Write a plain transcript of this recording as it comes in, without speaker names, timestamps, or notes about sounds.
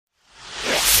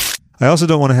I also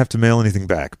don't want to have to mail anything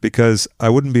back because I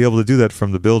wouldn't be able to do that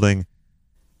from the building.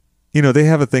 You know, they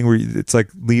have a thing where it's like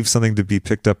leave something to be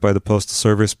picked up by the postal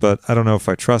service, but I don't know if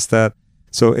I trust that.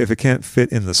 So if it can't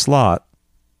fit in the slot,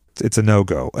 it's a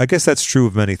no-go. I guess that's true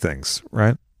of many things,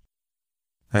 right?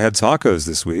 I had tacos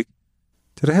this week.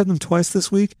 Did I have them twice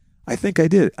this week? I think I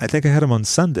did. I think I had them on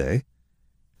Sunday.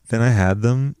 Then I had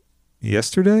them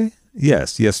yesterday?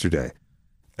 Yes, yesterday.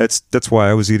 That's why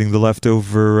I was eating the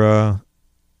leftover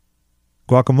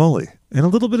guacamole and a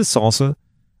little bit of salsa.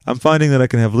 I'm finding that I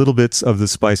can have little bits of the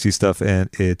spicy stuff and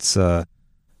it's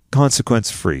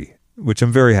consequence-free, which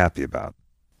I'm very happy about.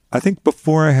 I think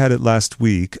before I had it last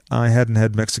week, I hadn't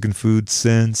had Mexican food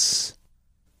since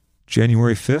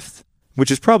January 5th, which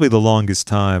is probably the longest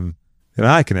time that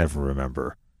I can ever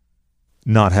remember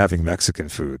not having Mexican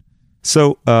food.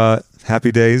 So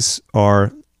happy days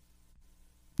are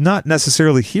not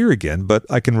necessarily here again, but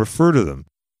I can refer to them.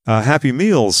 Happy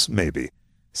meals, maybe.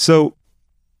 So,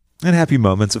 and happy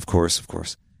moments, of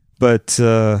course. But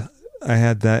I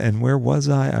had that, and where was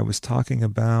I? I was talking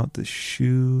about the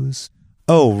shoes.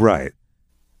 Oh, right.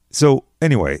 So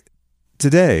anyway,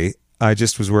 today I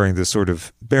just was wearing this sort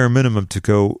of bare minimum to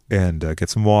go and get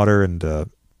some water and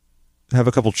have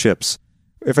a couple chips.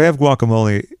 If I have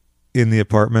guacamole in the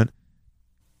apartment,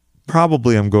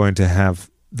 probably I'm going to have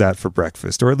that for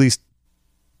breakfast, or at least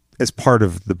as part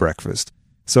of the breakfast.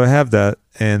 So I have that,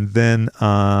 and then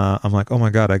I'm like, oh my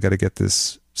God, I got to get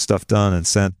this stuff done and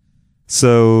sent.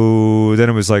 So then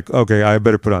it was like, okay, I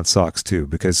better put on socks too,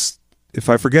 because if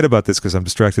I forget about this because I'm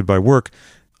distracted by work,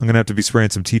 I'm going to have to be spraying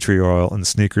some tea tree oil on the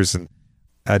sneakers, and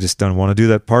I just don't want to do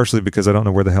that, partially because I don't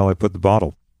know where the hell I put the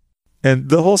bottle. And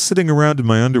the whole sitting around in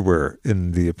my underwear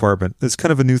in the apartment is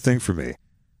kind of a new thing for me.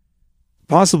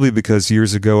 Possibly because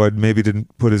years ago I maybe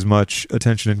didn't put as much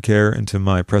attention and care into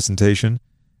my presentation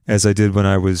as I did when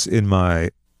I was in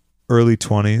my early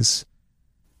 20s,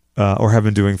 or have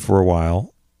been doing for a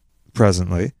while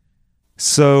presently.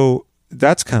 So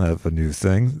that's kind of a new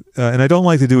thing. And I don't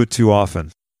like to do it too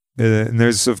often. And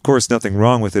there's, of course, nothing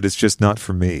wrong with it. It's just not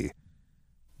for me.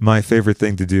 My favorite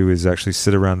thing to do is actually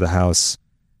sit around the house,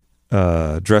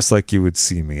 dressed like you would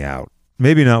see me out.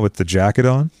 Maybe not with the jacket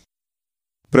on,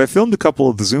 but I filmed a couple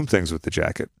of the Zoom things with the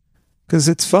jacket because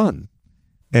it's fun.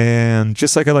 And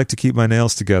just like I like to keep my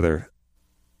nails together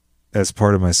as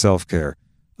part of my self-care,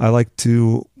 I like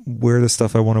to wear the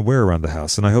stuff I want to wear around the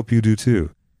house, and I hope you do too.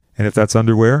 And if that's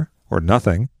underwear or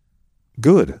nothing,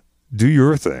 good. Do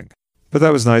your thing. But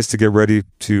that was nice to get ready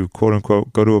to,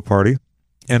 quote-unquote, go to a party,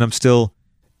 and I'm still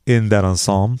in that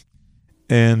ensemble.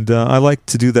 And I like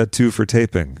to do that too for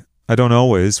taping. I don't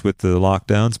always with the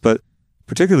lockdowns, but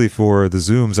particularly for the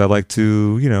Zooms, I like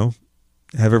to,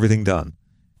 have everything done.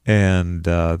 And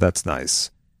that's nice.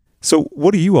 So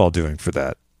what are you all doing for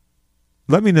that?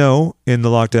 Let me know in the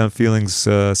Lockdown Feelings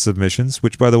submissions,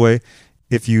 which, by the way,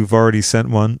 if you've already sent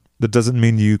one, that doesn't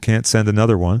mean you can't send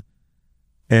another one.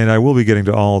 And I will be getting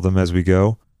to all of them as we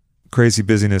go. Crazy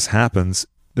busyness happens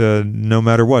no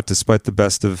matter what, despite the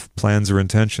best of plans or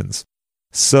intentions.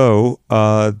 So,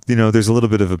 there's a little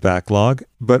bit of a backlog,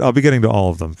 but I'll be getting to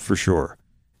all of them for sure.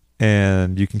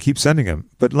 And you can keep sending them.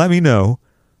 But let me know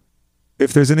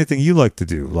if there's anything you like to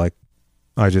do, like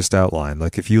I just outlined.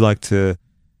 Like if you like to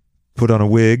put on a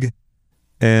wig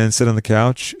and sit on the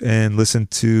couch and listen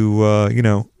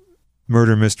to,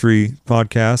 murder mystery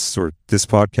podcasts or this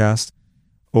podcast,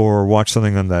 or watch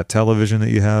something on that television that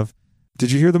you have.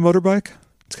 Did you hear the motorbike?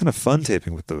 It's kind of fun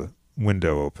taping with the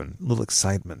window open. A little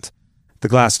excitement. The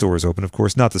glass door is open, of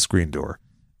course, not the screen door.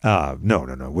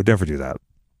 No. Would never do that.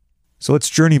 So let's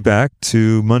journey back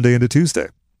to Monday into Tuesday.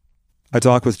 I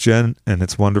talk with Jen, and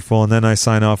it's wonderful. And then I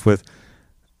sign off with,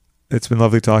 it's been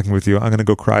lovely talking with you. I'm going to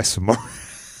go cry some more.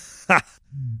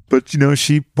 But,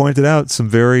 she pointed out some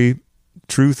very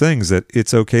true things, that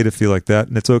it's okay to feel like that,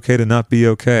 and it's okay to not be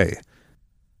okay.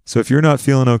 So if you're not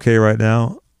feeling okay right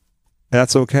now,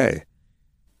 that's okay.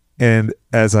 And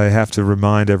as I have to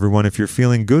remind everyone, if you're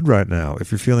feeling good right now,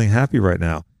 if you're feeling happy right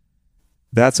now,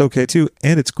 that's okay too.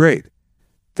 And it's great.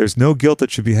 There's no guilt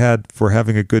that should be had for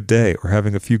having a good day or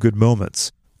having a few good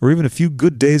moments or even a few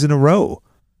good days in a row.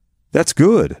 That's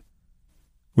good.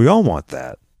 We all want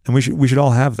that. And we should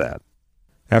all have that.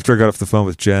 After I got off the phone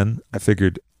with Jen, I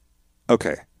figured,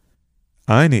 okay,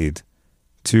 I need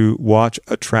to watch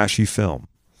a trashy film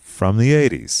from the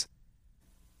 80s.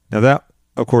 Now that,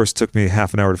 of course, took me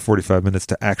half an hour to 45 minutes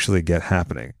to actually get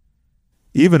happening,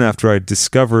 even after I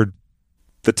discovered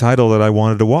the title that I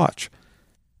wanted to watch.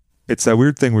 It's that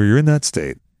weird thing where you're in that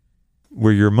state,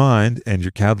 where your mind and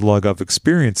your catalog of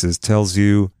experiences tells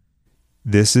you,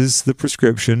 this is the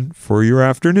prescription for your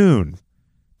afternoon.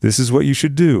 This is what you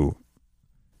should do.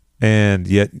 And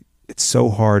yet it's so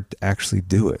hard to actually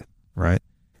do it, right?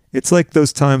 It's like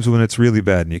those times when it's really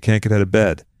bad and you can't get out of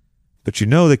bed, but you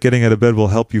know that getting out of bed will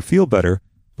help you feel better,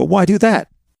 but why do that?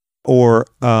 Or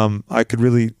I could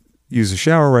really use a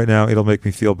shower right now. It'll make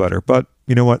me feel better. But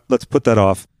you know what? Let's put that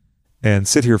off and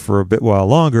sit here for a bit while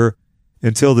longer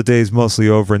until the day's mostly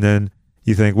over. And then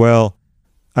you think, well,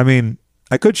 I mean,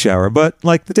 I could shower, but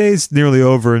like the day's nearly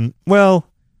over and well,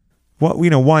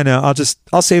 why now?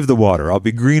 I'll save the water. I'll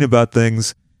be green about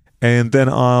things. And then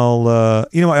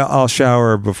I'll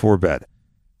shower before bed.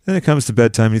 Then it comes to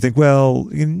bedtime and you think, well,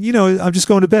 I'm just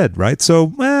going to bed, right?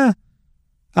 So,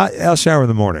 I'll shower in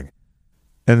the morning.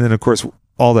 And then, of course,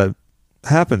 all that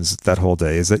happens that whole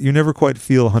day is that you never quite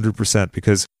feel 100%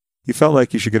 because you felt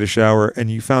like you should get a shower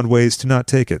and you found ways to not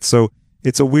take it. So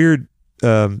it's a weird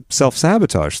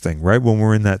self-sabotage thing, right, when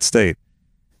we're in that state.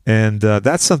 And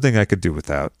that's something I could do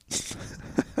without.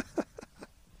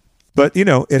 But,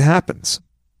 it happens.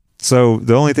 So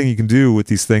the only thing you can do with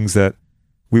these things that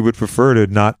we would prefer to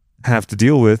not have to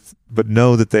deal with, but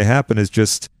know that they happen, is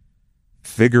just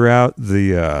figure out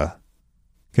the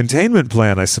containment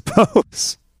plan, I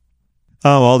suppose.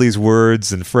 All these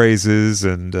words and phrases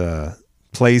and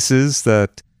places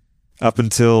that up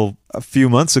until a few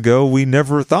months ago we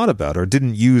never thought about or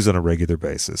didn't use on a regular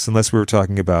basis, unless we were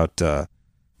talking about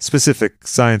specific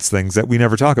science things that we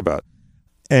never talk about.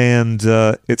 And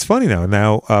it's funny now.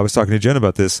 Now, I was talking to Jen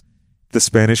about this, the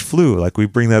Spanish flu. Like, we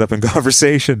bring that up in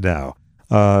conversation now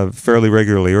fairly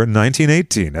regularly. Or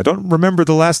 1918. I don't remember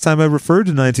the last time I referred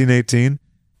to 1918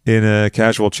 in a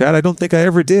casual chat. I don't think I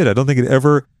ever did. I don't think it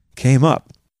ever came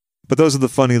up. But those are the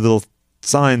funny little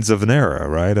signs of an era,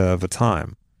 right? Of a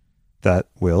time that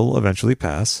will eventually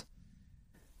pass.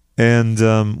 And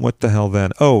what the hell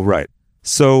then? Oh, right.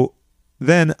 So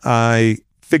then I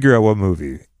figure out what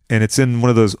movie. And it's in one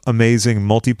of those amazing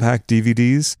multi-pack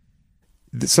DVDs.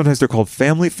 Sometimes they're called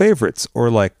family favorites or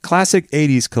like classic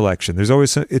 80s collection.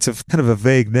 It's a kind of a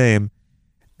vague name.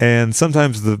 And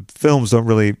sometimes the films don't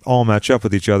really all match up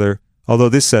with each other. Although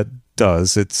this set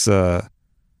does. It's,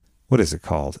 what is it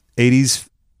called? 80s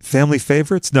family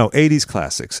favorites? No, 80s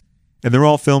classics. And they're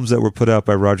all films that were put out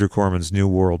by Roger Corman's New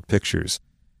World Pictures.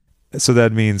 So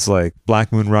that means like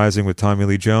Black Moon Rising with Tommy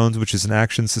Lee Jones, which is an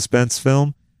action suspense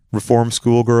film. Reform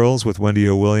Schoolgirls with Wendy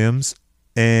O. Williams,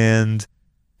 and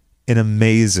an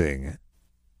amazing,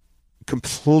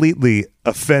 completely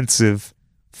offensive,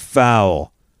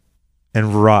 foul,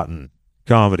 and rotten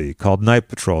comedy called Night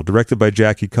Patrol, directed by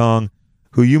Jackie Kong,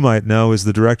 who you might know is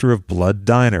the director of Blood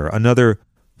Diner, another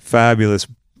fabulous,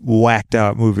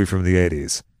 whacked-out movie from the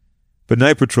 80s. But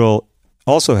Night Patrol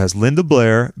also has Linda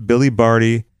Blair, Billy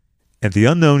Barty, and the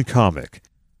Unknown Comic,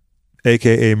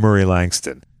 a.k.a. Murray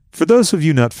Langston. For those of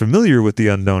you not familiar with the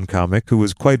Unknown Comic, who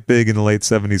was quite big in the late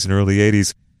 70s and early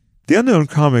 80s, the Unknown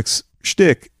Comic's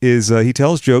shtick is he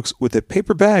tells jokes with a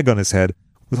paper bag on his head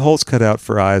with holes cut out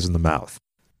for eyes in the mouth.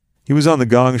 He was on The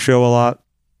Gong Show a lot,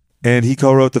 and he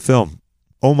co-wrote the film.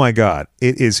 Oh my God,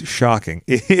 it is shocking.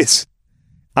 It is.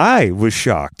 I was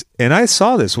shocked, and I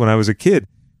saw this when I was a kid,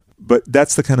 but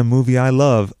that's the kind of movie I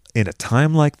love in a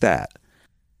time like that.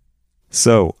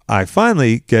 So I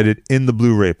finally get it in the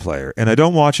Blu-ray player, and I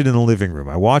don't watch it in the living room.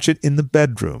 I watch it in the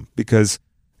bedroom because,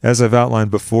 as I've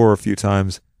outlined before a few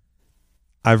times,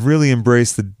 I've really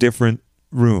embraced the different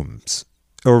rooms,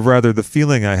 or rather the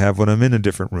feeling I have when I'm in a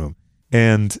different room.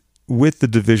 And with the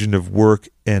division of work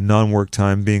and non-work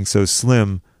time being so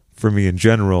slim for me in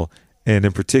general, and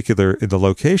in particular in the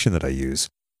location that I use,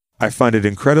 I find it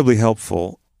incredibly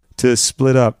helpful to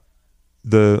split up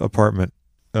the apartment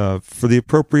for the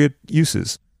appropriate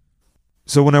uses.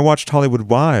 So when I watched Hollywood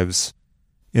Wives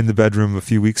in the bedroom a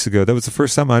few weeks ago, that was the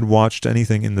first time I'd watched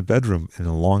anything in the bedroom in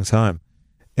a long time,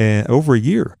 and over a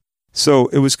year. So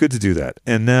it was good to do that.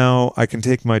 And now I can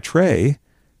take my tray.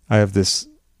 I have this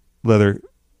leather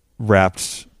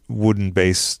wrapped wooden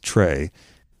base tray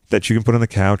that you can put on the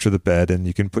couch or the bed, and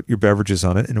you can put your beverages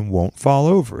on it and it won't fall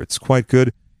over. It's quite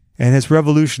good and has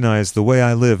revolutionized the way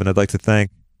I live. And I'd like to thank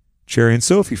Cherry and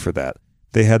Sophie for that.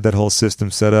 They had that whole system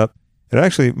set up. And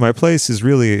actually, my place is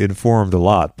really informed a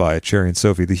lot by Cherry and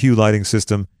Sophie. The Hue lighting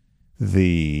system,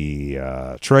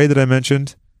 the tray that I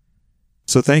mentioned.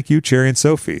 So thank you, Cherry and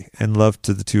Sophie, and love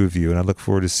to the two of you. And I look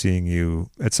forward to seeing you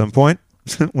at some point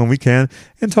when we can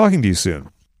and talking to you soon.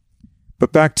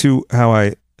 But back to how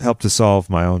I helped to solve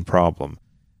my own problem.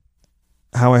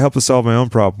 How I helped to solve my own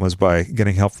problem was by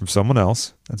getting help from someone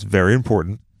else. That's very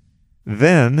important.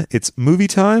 Then it's movie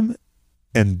time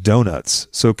and donuts.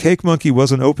 So Cake Monkey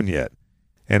wasn't open yet,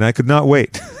 and I could not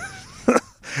wait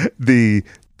the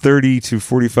 30 to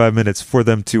 45 minutes for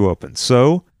them to open.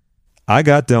 So I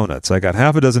got donuts. I got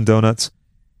half a dozen donuts.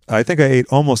 I think I ate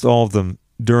almost all of them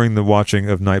during the watching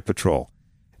of Night Patrol.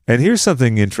 And here's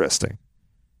something interesting.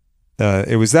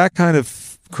 It was that kind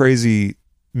of crazy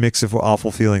mix of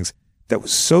awful feelings that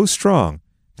was so strong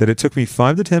that it took me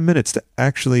 5 to 10 minutes to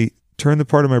actually turn the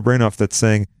part of my brain off that's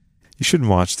saying, you shouldn't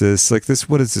watch this. Like this,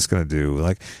 what is this going to do?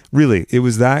 Like, really, it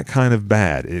was that kind of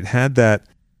bad. It had that,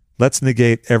 let's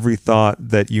negate every thought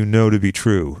that you know to be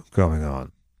true going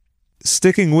on.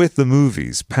 Sticking with the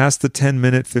movies, past the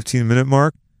 10-minute, 15-minute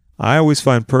mark, I always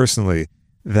find personally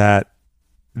that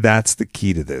that's the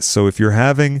key to this. So if you're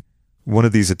having one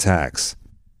of these attacks,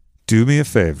 do me a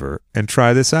favor and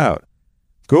try this out.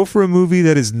 Go for a movie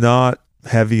that is not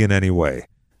heavy in any way.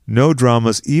 No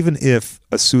dramas, even if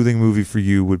a soothing movie for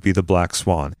you would be The Black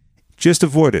Swan. Just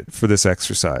avoid it for this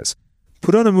exercise.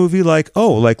 Put on a movie like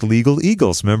Legal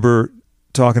Eagles. Remember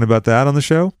talking about that on the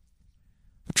show?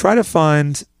 Try to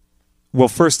find, well,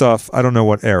 first off, I don't know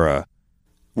what era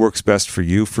works best for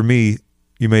you. For me,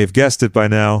 you may have guessed it by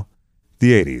now,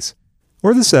 the 80s.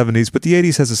 Or the 70s, but the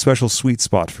 80s has a special sweet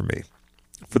spot for me,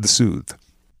 for the soothe.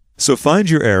 So find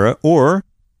your era, or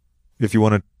if you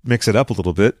want to mix it up a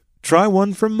little bit, try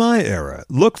one from my era.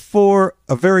 Look for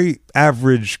a very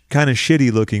average, kind of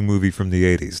shitty-looking movie from the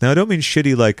 80s. Now, I don't mean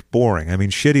shitty like boring. I mean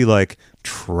shitty like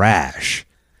trash.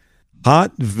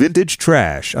 Hot, vintage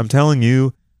trash. I'm telling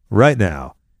you right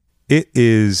now, it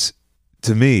is,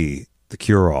 to me, the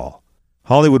cure-all.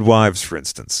 Hollywood Wives, for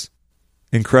instance.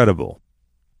 Incredible.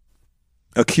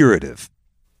 A curative.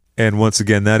 And once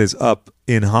again, that is up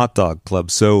in Hot Dog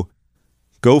Club. So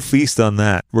go feast on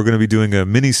that. We're going to be doing a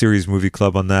mini-series movie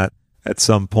club on that at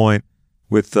some point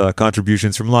with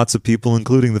contributions from lots of people,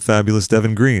 including the fabulous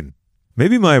Devin Green.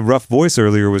 Maybe my rough voice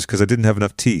earlier was because I didn't have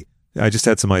enough tea. I just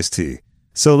had some iced tea.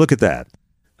 So look at that.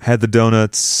 Had the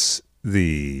donuts,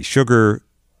 the sugar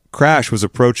crash was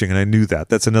approaching, and I knew that.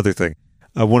 That's another thing.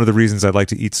 One of the reasons I like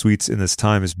to eat sweets in this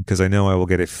time is because I know I will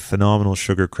get a phenomenal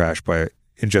sugar crash by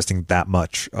ingesting that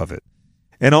much of it.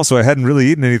 And also, I hadn't really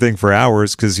eaten anything for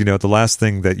hours because, the last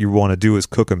thing that you want to do is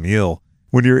cook a meal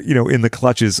when you're, in the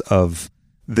clutches of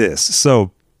this.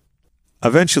 So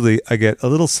eventually I get a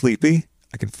little sleepy.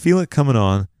 I can feel it coming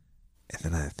on. And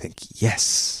then I think,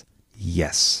 yes,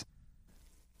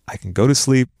 I can go to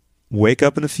sleep, wake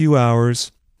up in a few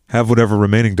hours, have whatever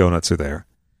remaining donuts are there.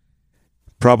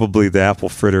 Probably the apple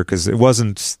fritter, because it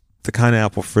wasn't the kind of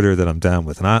apple fritter that I'm down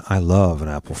with. And I love an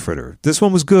apple fritter. This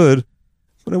one was good,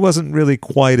 but it wasn't really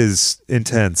quite as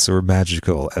intense or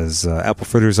magical as apple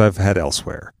fritters I've had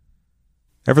elsewhere.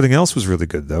 Everything else was really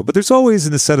good, though. But there's always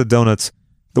in a set of donuts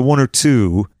the one or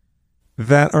two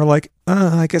that are like,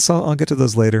 I guess I'll get to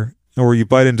those later. Or you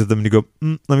bite into them and you go,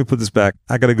 let me put this back.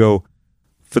 I got to go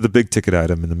for the big ticket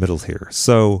item in the middle here.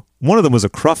 So one of them was a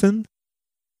Cruffin,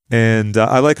 and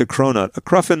I like a Cronut. A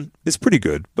Cruffin is pretty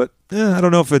good, but I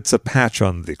don't know if it's a patch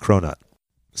on the Cronut.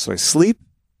 So I sleep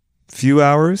a few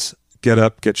hours, get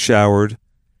up, get showered,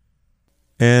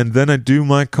 and then I do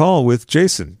my call with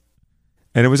Jason.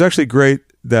 And it was actually great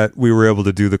that we were able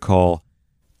to do the call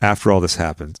after all this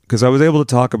happened, because I was able to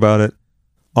talk about it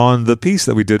on the piece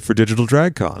that we did for Digital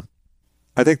DragCon.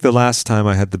 I think the last time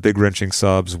I had the big wrenching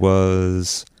sobs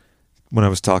was when I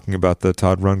was talking about the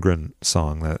Todd Rundgren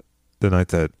song that the night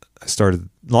that I started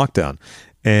lockdown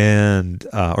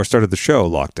or started the show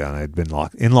lockdown. I had been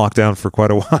in lockdown for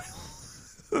quite a while.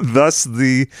 Thus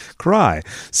the cry.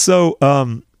 So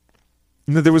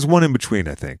there was one in between,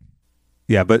 I think.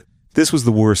 Yeah, but this was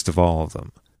the worst of all of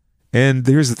them. And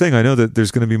here's the thing. I know that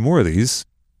there's going to be more of these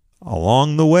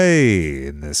along the way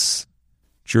in this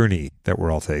journey that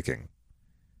we're all taking.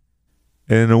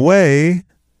 And in a way,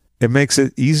 it makes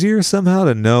it easier somehow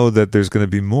to know that there's going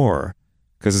to be more,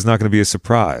 because it's not going to be a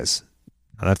surprise.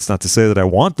 And that's not to say that I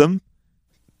want them.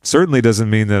 Certainly doesn't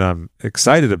mean that I'm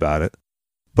excited about it.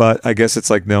 But I guess it's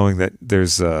like knowing that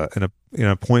there's an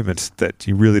appointment that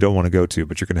you really don't want to go to,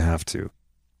 but you're going to have to.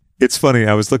 It's funny.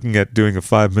 I was looking at doing a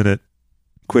 5-minute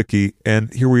quickie,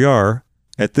 and here we are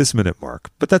at this minute mark.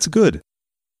 But that's good,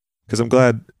 because I'm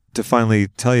glad to finally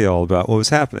tell you all about what was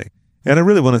happening. And I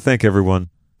really want to thank everyone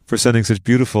for sending such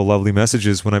beautiful, lovely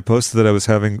messages when I posted that I was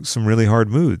having some really hard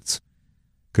moods,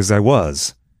 because I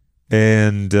was.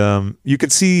 And you can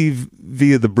see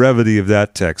via the brevity of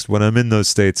that text, when I'm in those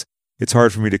states, it's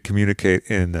hard for me to communicate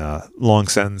in long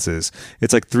sentences.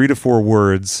 It's like 3 to 4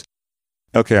 words.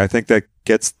 Okay, I think that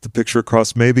gets the picture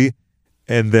across maybe,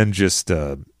 and then just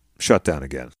shut down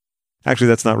again. Actually,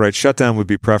 that's not right. Shutdown would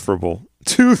be preferable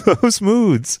to those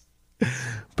moods.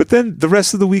 But then the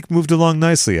rest of the week moved along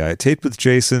nicely. I taped with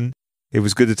Jason. It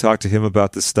was good to talk to him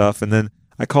about this stuff. And then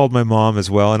I called my mom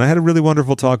as well. And I had a really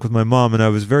wonderful talk with my mom. And I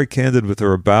was very candid with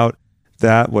her about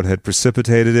that, what had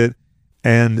precipitated it.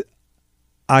 And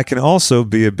I can also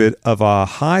be a bit of a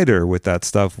hider with that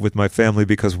stuff with my family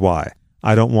because why?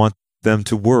 I don't want them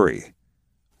to worry.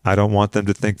 I don't want them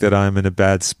to think that I'm in a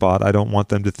bad spot. I don't want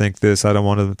them to think this. I don't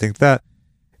want them to think that.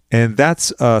 And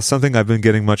that's something I've been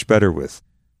getting much better with.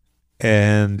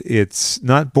 And it's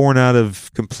not born out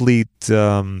of complete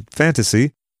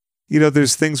fantasy.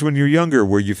 There's things when you're younger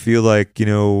where you feel like,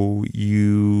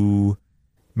 you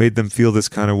made them feel this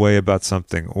kind of way about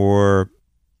something, or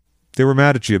they were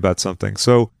mad at you about something.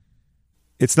 So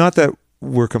it's not that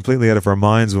we're completely out of our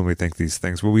minds when we think these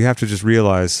things, but we have to just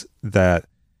realize that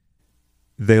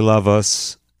they love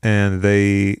us and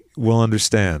they will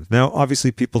understand. Now,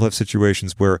 obviously, people have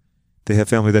situations where they have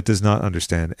family that does not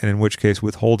understand, and in which case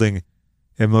withholding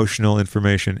emotional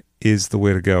information is the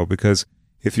way to go, because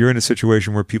if you're in a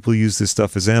situation where people use this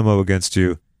stuff as ammo against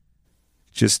you,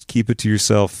 just keep it to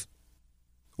yourself,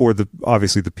 or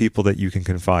obviously the people that you can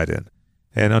confide in.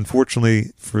 And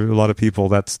unfortunately, for a lot of people,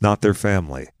 that's not their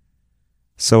family.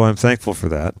 So I'm thankful for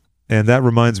that. And that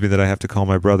reminds me that I have to call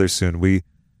my brother soon. We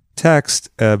text,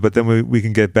 but then we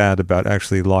can get bad about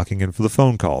actually locking in for the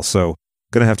phone call. So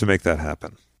going to have to make that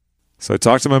happen. So I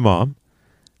talked to my mom,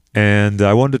 and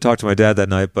I wanted to talk to my dad that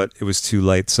night, but it was too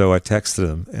late. So I texted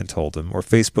him and told him, or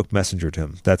Facebook Messengered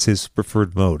him. That's his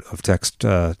preferred mode of text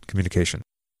communication.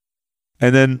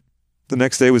 And then the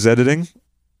next day was editing.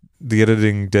 The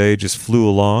editing day just flew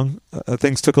along.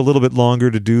 Things took a little bit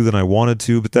longer to do than I wanted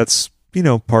to, but that's,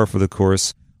 par for the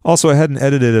course. Also, I hadn't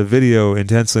edited a video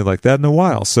intensely like that in a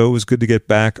while, so it was good to get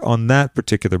back on that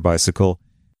particular bicycle.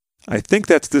 I think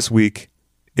that's this week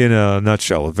in a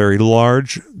nutshell. A very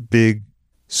large, big,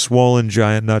 swollen,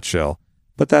 giant nutshell.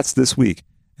 But that's this week.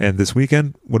 And this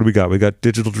weekend, what do we got? We got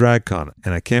Digital DragCon,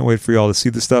 and I can't wait for you all to see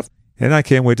the stuff, and I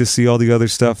can't wait to see all the other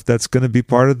stuff that's going to be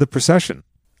part of the procession.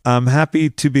 I'm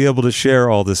happy to be able to share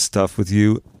all this stuff with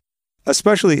you,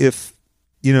 especially if,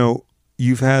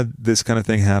 you've had this kind of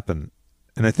thing happen.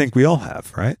 And I think we all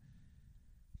have, right?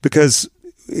 Because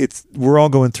we're all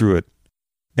going through it.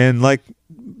 And like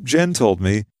Jen told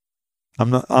me, I'm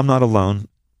not alone,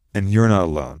 and you're not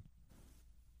alone.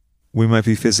 We might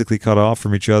be physically cut off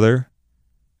from each other.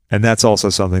 And that's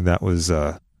also something that was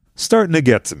starting to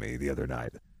get to me the other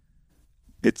night.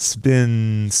 It's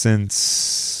been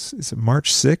since, is it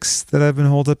March 6th that I've been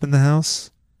holed up in the house?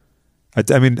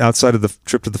 I mean, outside of the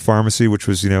trip to the pharmacy, which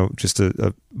was, just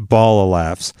a ball of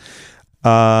laughs.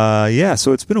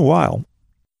 So it's been a while.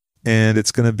 And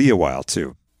it's going to be a while,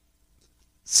 too.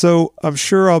 So I'm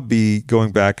sure I'll be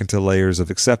going back into layers of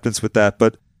acceptance with that,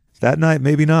 but that night,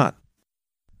 maybe not.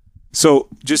 So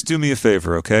just do me a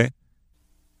favor, okay?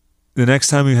 The next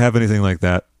time you have anything like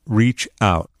that, reach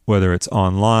out, whether it's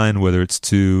online, whether it's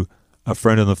to a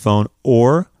friend on the phone,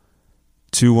 or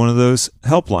to one of those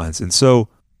helplines. And so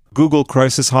Google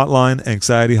crisis hotline,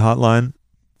 anxiety hotline,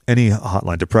 any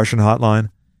hotline, depression hotline,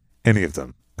 any of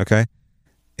them, okay?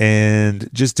 And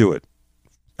just do it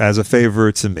as a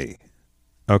favor to me,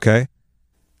 okay?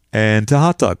 And to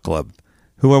Hot Dog Club,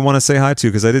 who I want to say hi to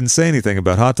because I didn't say anything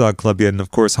about Hot Dog Club yet. And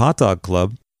of course, Hot Dog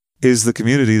Club is the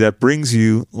community that brings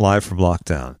you live from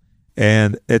lockdown.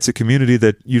 And it's a community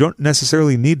that you don't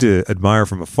necessarily need to admire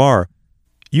from afar.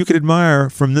 You can admire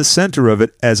from the center of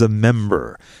it as a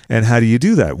member. And how do you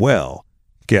do that? Well,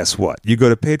 guess what? You go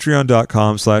to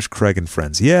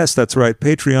patreon.com/CraigandFriends. Yes, that's right.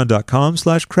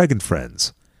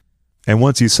 Patreon.com/CraigandFriends. And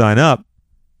once you sign up,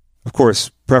 of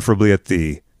course, preferably at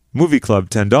the Movie Club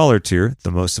 $10 tier,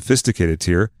 the most sophisticated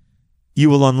tier, you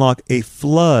will unlock a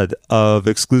flood of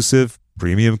exclusive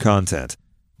premium content.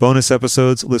 Bonus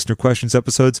episodes, listener questions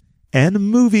episodes, and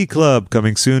Movie Club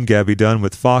coming soon. Gabby Dunn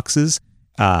with Foxes.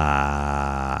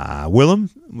 Willem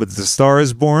with The Star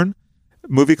Is Born.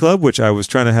 Movie Club, which I was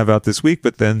trying to have out this week,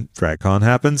 but then DragCon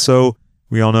happened, so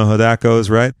we all know how that goes,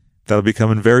 right? That'll be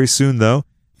coming very soon, though.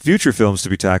 Future films to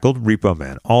be tackled, Repo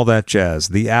Man, All That Jazz,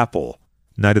 The Apple,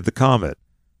 Night of the Comet,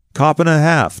 Cop and a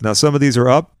Half. Now, some of these are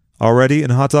up already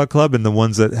in Hot Dog Club, and the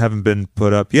ones that haven't been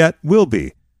put up yet will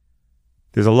be.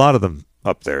 There's a lot of them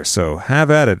up there, so have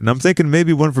at it. And I'm thinking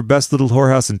maybe one for Best Little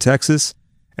Whorehouse in Texas,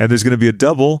 and there's going to be a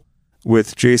double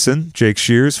with Jake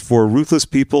Shears, for Ruthless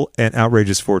People and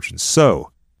Outrageous Fortunes.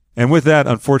 So, and with that,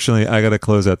 unfortunately, I got to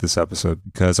close out this episode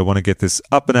because I want to get this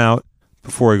up and out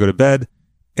before I go to bed,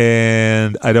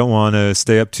 and I don't want to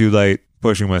stay up too late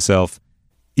pushing myself,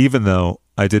 even though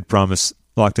I did promise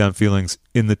lockdown feelings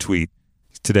in the tweet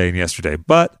today and yesterday.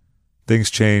 But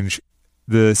things change.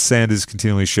 The sand is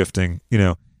continually shifting,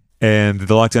 and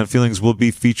the lockdown feelings will be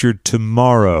featured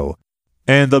tomorrow.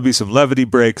 And there'll be some levity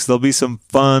breaks. There'll be some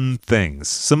fun things,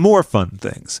 some more fun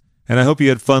things. And I hope you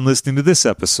had fun listening to this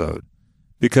episode.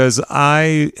 because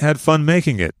I had fun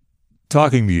making it,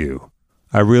 talking to you.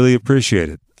 I really appreciate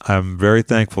it. I'm very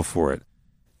thankful for it.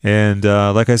 And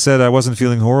like I said, I wasn't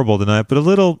feeling horrible tonight, but a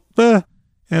little, and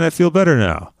I feel better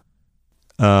now.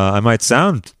 I might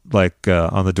sound like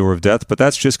on the door of death, but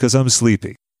that's just because I'm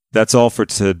sleepy. That's all for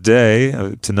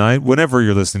today, tonight, whenever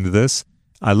you're listening to this.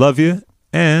 I love you,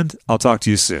 and I'll talk to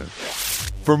you soon.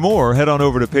 For more, head on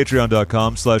over to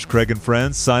patreon.com/Craig and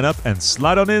Friends, sign up, and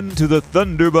slide on into the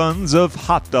Thunderbuns of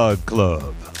Hot Dog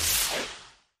Club.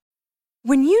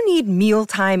 When you need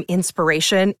mealtime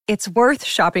inspiration, it's worth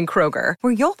shopping Kroger,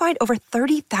 where you'll find over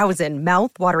 30,000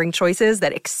 mouth-watering choices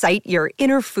that excite your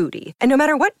inner foodie. And no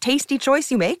matter what tasty choice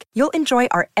you make, you'll enjoy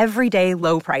our everyday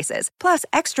low prices, plus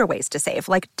extra ways to save,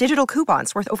 like digital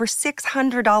coupons worth over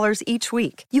 $600 each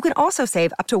week. You can also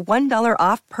save up to $1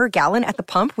 off per gallon at the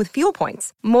pump with fuel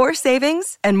points. More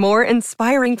savings and more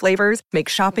inspiring flavors make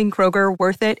shopping Kroger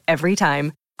worth it every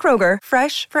time. Kroger,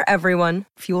 fresh for everyone.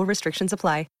 Fuel restrictions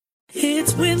apply.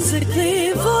 It's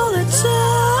whimsically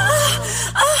volatile.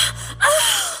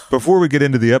 Before we get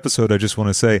into the episode, I just want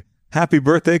to say, happy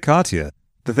birthday, Katya.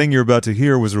 The thing you're about to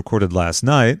hear was recorded last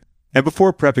night, and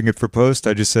before prepping it for post,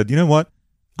 I just said, you know what?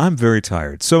 I'm very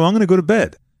tired, so I'm going to go to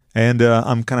bed. And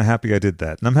I'm kind of happy I did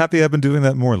that. And I'm happy I've been doing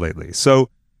that more lately. So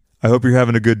I hope you're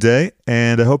having a good day,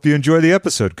 and I hope you enjoy the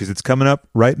episode, because it's coming up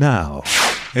right now.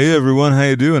 Hey everyone, how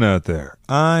you doing out there?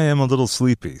 I am a little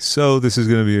sleepy, so this is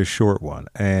going to be a short one.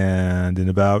 And in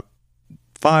about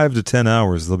 5 to 10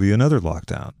 hours, there'll be another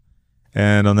lockdown.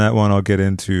 And on that one, I'll get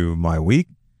into my week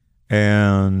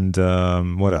and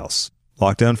what else?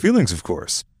 Lockdown feelings, of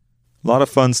course. A lot of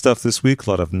fun stuff this week, a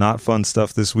lot of not fun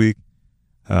stuff this week.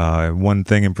 One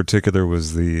thing in particular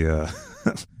was the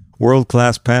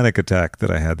world-class panic attack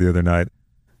that I had the other night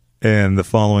and the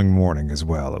following morning as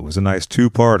well. It was a nice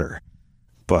two-parter.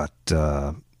 But,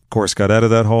 of course, got out of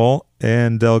that hole,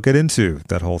 and I'll get into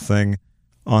that whole thing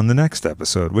on the next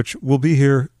episode, which will be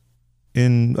here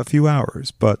in a few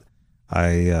hours. But I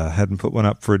hadn't put one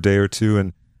up for a day or two,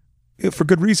 and for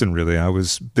good reason, really. I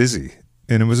was busy,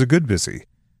 and it was a good busy.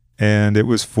 And it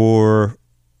was for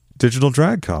Digital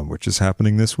DragCon, which is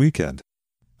happening this weekend.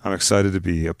 I'm excited to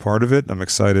be a part of it. I'm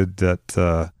excited that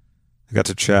I got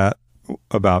to chat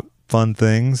about fun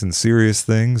things and serious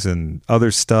things and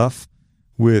other stuff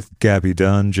with Gabby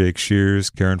Dunn, Jake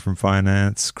Shears, Karen from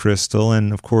Finance, Crystal,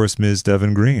 and, of course, Ms.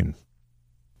 Devin Green.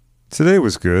 Today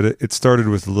was good. It started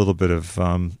with a little bit of,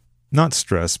 not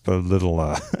stress, but a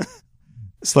little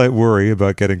slight worry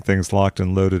about getting things locked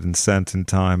and loaded and sent in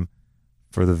time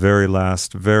for the very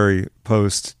last, very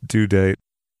post-due date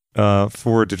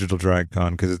for Digital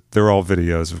DragCon, because they're all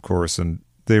videos, of course, and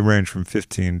they range from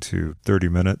 15 to 30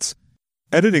 minutes.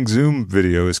 Editing Zoom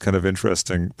video is kind of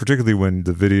interesting, particularly when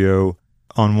the video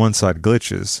on one side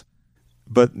glitches,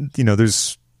 but, you know,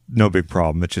 there's no big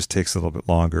problem. It just takes a little bit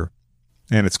longer,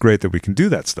 and it's great that we can do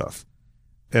that stuff.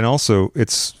 And also,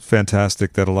 it's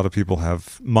fantastic that a lot of people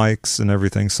have mics and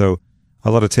everything, so a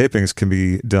lot of tapings can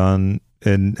be done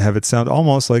and have it sound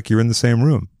almost like you're in the same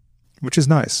room, which is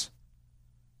nice.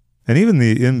 And even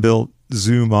the inbuilt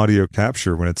Zoom audio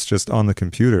capture when it's just on the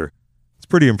computer, it's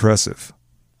pretty impressive.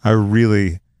 I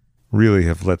really, really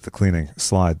have let the cleaning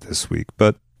slide this week,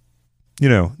 but you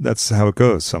know, that's how it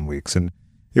goes some weeks. And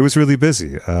it was really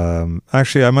busy.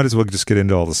 Actually, I might as well just get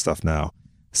into all the stuff now.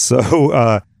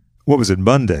 So, what was it?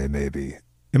 Monday, maybe.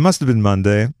 It must have been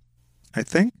Monday, I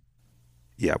think.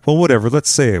 Yeah, well, whatever.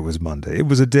 Let's say it was Monday. It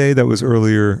was a day that was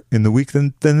earlier in the week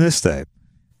than this day.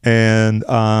 And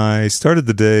I started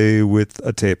the day with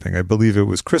a taping. I believe it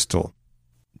was Crystal.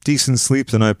 Decent sleep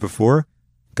the night before.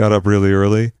 Got up really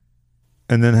early.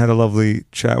 And then had a lovely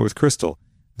chat with Crystal.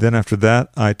 Then after that,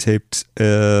 I taped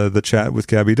the chat with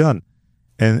Gabby Dunn.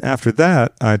 And after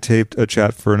that, I taped a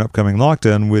chat for an upcoming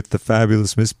lockdown with the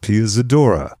fabulous Miss Pia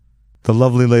Zadora, the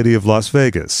lovely lady of Las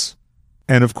Vegas.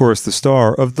 And of course, the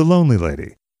star of The Lonely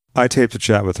Lady. I taped a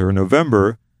chat with her in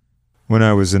November when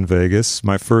I was in Vegas,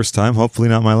 my first time, hopefully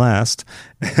not my last.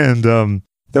 And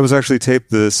that was actually taped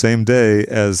the same day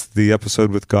as the episode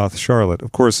with Goth Charlotte.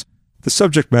 Of course, the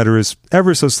subject matter is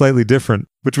ever so slightly different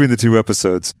between the two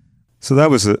episodes. So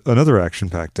that was another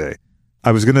action-packed day.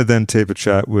 I was going to then tape a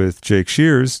chat with Jake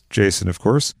Shears, Jason, of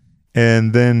course,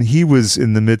 and then he was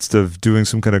in the midst of doing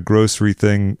some kind of grocery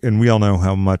thing, and we all know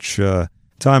how much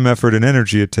time, effort, and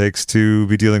energy it takes to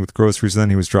be dealing with groceries, and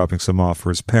then he was dropping some off for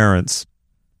his parents.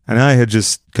 And I had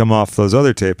just come off those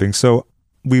other tapings, so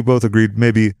we both agreed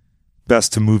maybe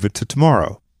best to move it to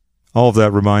tomorrow. All of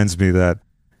that reminds me that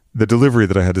the delivery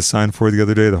that I had to sign for the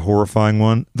other day, the horrifying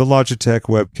one, the Logitech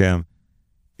webcam,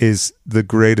 is the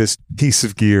greatest piece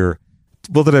of gear,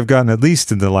 well, that I've gotten at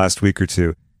least in the last week or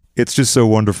two. it's just so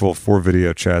wonderful for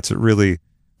video chats. It really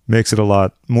makes it a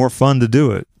lot more fun to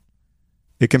do it.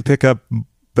 It can pick up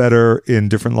better in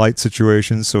different light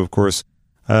situations. So, of course,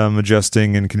 I'm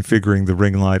adjusting and configuring the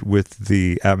ring light with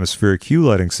the atmospheric hue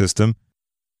lighting system.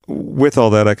 With all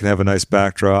that, I can have a nice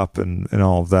backdrop and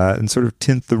all of that and sort of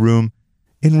tint the room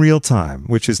in real time,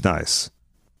 which is nice.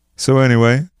 So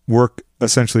anyway, work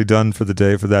essentially done for the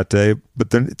day for that day,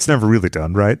 but then it's never really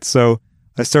done, right? So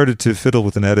I started to fiddle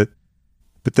with an edit,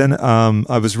 but then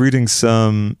I was reading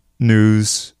some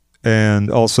news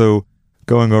and also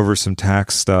going over some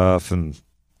tax stuff and,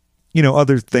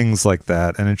 other things like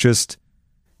that. And it just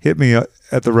hit me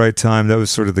at the right time. That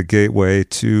was sort of the gateway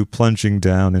to plunging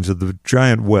down into the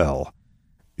giant well.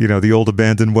 The old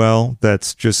abandoned well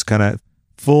that's just kind of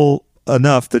full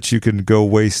enough that you can go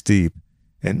waist deep.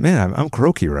 And man, I'm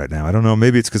croaky right now. I don't know.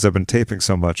 Maybe it's because I've been taping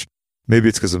so much. Maybe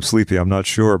it's because I'm sleepy. I'm not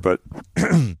sure, but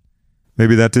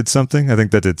maybe that did something. I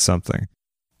think that did something.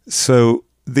 So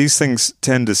these things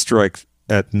tend to strike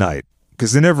at night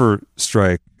because they never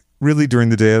strike really during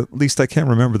the day. At least I can't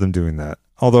remember them doing that.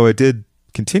 Although I did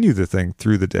continue the thing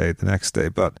through the day, the next day,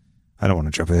 but I don't want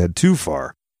to jump ahead too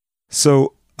far.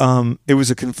 So it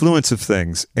was a confluence of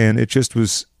things, and it just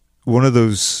was one of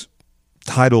those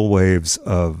tidal waves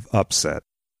of upset,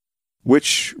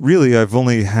 which really I've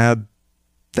only had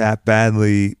that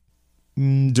badly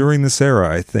during this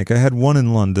era, I think. I had one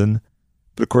in London,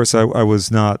 but of course I was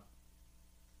not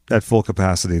at full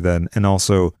capacity then, and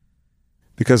also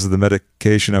because of the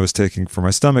medication I was taking for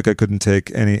my stomach, I couldn't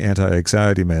take any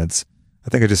anti-anxiety meds. I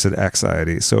think I just said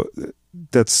anxiety. So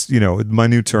that's, my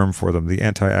new term for them, the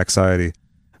anti-anxiety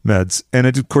meds. And I,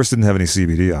 of course, didn't have any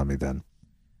CBD on me then.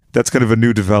 That's kind of a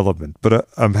new development. But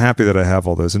I'm happy that I have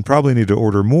all those and probably need to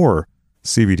order more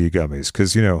CBD gummies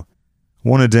because,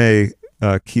 one a day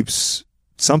keeps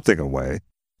something away,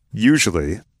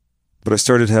 usually. But I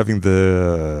started having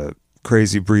the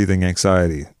crazy breathing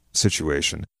anxiety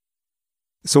situation.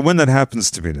 So when that happens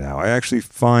to me now, I actually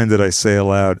find that I say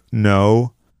aloud,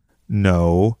 no,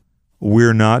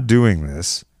 we're not doing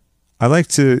this. I like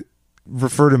to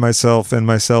refer to myself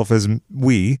as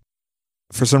we.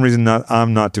 For some reason,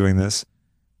 I'm not doing this.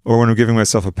 Or when I'm giving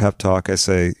myself a pep talk, I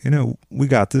say, we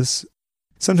got this.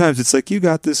 Sometimes it's like, you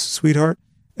got this, sweetheart.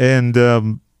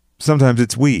 And sometimes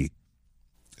it's we.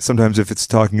 Sometimes if it's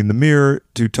talking in the mirror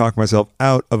to talk myself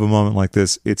out of a moment like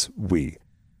this, it's we.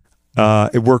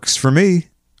 It works for me.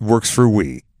 It works for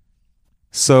we.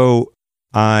 So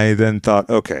I then thought,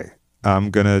 okay,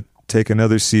 I'm going to take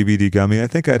another CBD gummy. I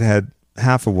think I'd had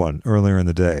half of one earlier in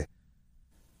the day.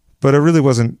 But I really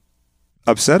wasn't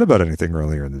upset about anything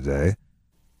earlier in the day.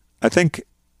 I think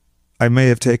I may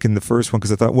have taken the first one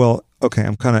because I thought, well, okay,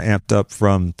 I'm kind of amped up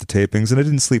from the tapings and I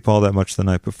didn't sleep all that much the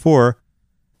night before.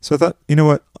 So I thought, you know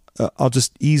what, I'll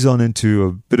just ease on into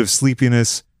a bit of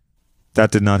sleepiness.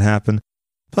 That did not happen.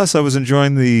 Plus, I was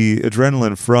enjoying the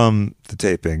adrenaline from the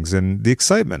tapings and the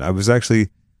excitement. I was actually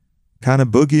kind of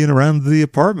boogieing around the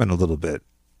apartment a little bit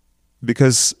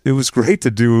because it was great to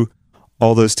do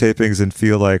all those tapings and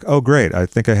feel like, oh, great, I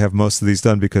think I have most of these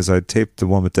done because I taped the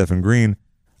one with Devin Green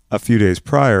a few days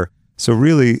prior. So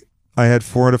really, I had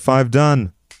 4 out of 5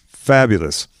 done.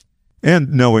 Fabulous.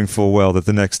 And knowing full well that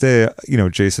the next day,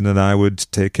 Jason and I would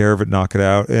take care of it, knock it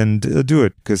out, and do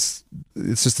it because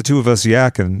it's just the two of us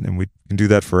yakking, and we can do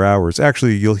that for hours.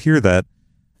 Actually, you'll hear that,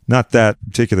 not that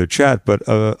particular chat, but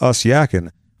us yakking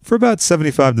for about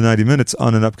 75 to 90 minutes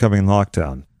on an upcoming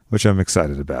lockdown, which I'm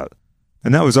excited about.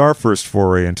 And that was our first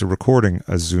foray into recording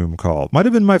a Zoom call. Might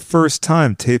have been my first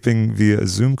time taping via a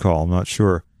Zoom call. I'm not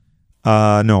sure.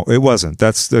 No, it wasn't.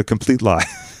 That's the complete lie.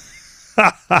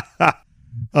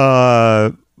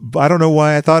 I don't know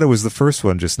why I thought it was the first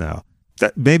one just now.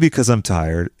 That maybe because I'm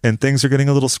tired and things are getting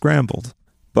a little scrambled.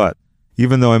 But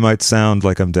even though I might sound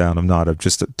like I'm down, I'm not. I'm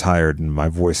just tired and my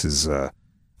voice is a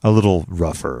little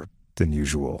rougher than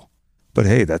usual. But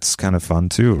hey, that's kind of fun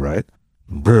too, right?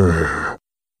 Brr.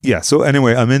 Yeah, so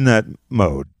anyway, I'm in that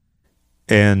mode.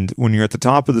 And when you're at the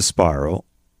top of the spiral,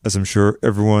 as I'm sure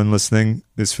everyone listening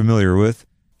is familiar with,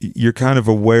 you're kind of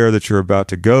aware that you're about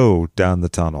to go down the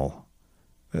tunnel,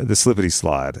 the slippity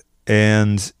slide.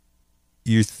 And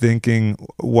you're thinking,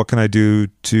 what can I do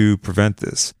to prevent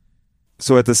this?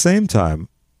 So at the same time,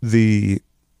 the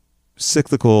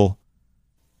cyclical,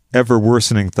 ever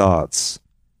worsening thoughts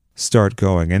start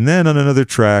going. And then on another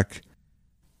track,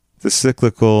 the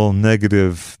cyclical,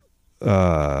 negative,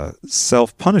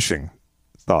 self-punishing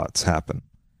thoughts happen,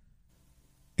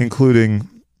 including,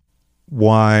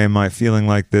 why am I feeling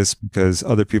like this? Because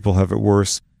other people have it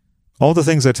worse. All the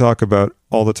things I talk about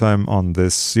all the time on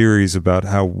this series about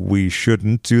how we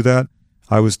shouldn't do that,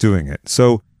 I was doing it.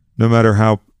 So no matter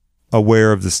how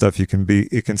aware of the stuff you can be,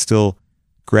 it can still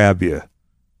grab you,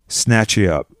 snatch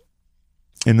you up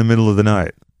in the middle of the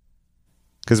night.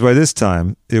 Because by this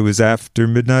time, it was after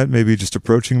midnight, maybe just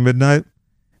approaching midnight.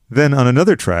 Then on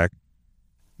another track,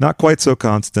 not quite so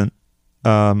constant,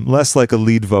 less like a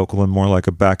lead vocal and more like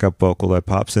a backup vocal that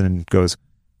pops in and goes,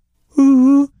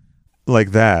 ooh,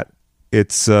 like that.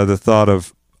 It's the thought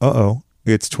of,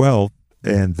 it's 12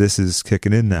 and this is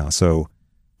kicking in now. So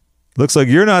looks like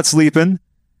you're not sleeping,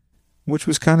 which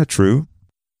was kind of true.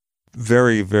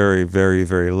 Very, very, very,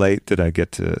 very late did I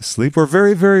get to sleep, or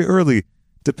very, very early,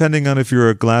 depending on if you're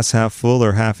a glass half full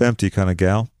or half empty kind of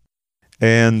gal.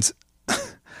 And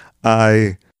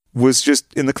I was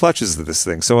just in the clutches of this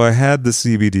thing. So I had the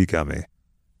CBD gummy.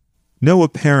 No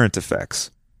apparent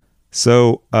effects.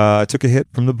 So I took a hit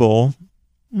from the bowl.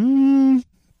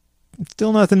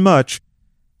 Still nothing much.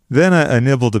 Then I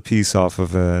nibbled a piece off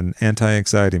of an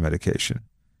anti-anxiety medication.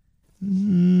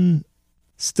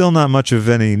 Still not much of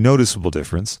any noticeable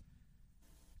difference.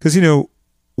 Because,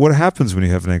 what happens when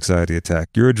you have an anxiety attack?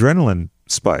 Your adrenaline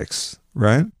spikes,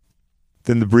 right?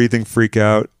 Then the breathing freak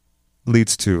out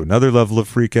leads to another level of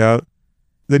freak out.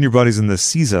 Then your body's in the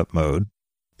seize up mode.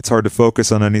 It's hard to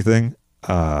focus on anything.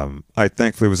 I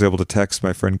thankfully was able to text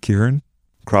my friend Kieran,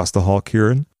 across the hall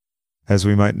Kieran, as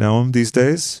we might know him these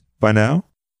days by now.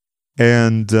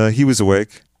 And he was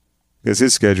awake because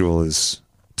his schedule is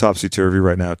topsy-turvy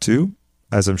right now too,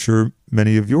 as I'm sure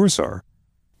many of yours are,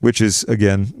 which is,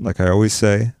 again, like I always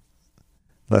say,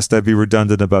 lest I be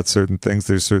redundant about certain things,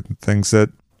 there's certain things that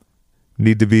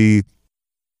need to be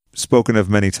spoken of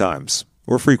many times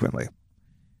or frequently.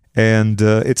 And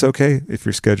it's okay if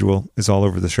your schedule is all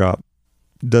over the shop.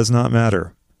 Does not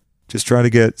matter. Just try to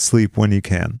get sleep when you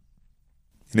can.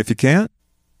 And if you can't,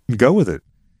 go with it.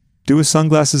 Do a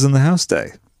sunglasses in the house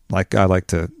day, like I like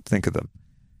to think of them.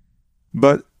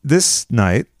 But this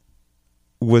night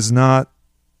was not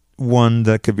one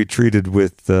that could be treated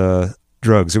with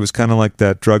drugs. It was kind of like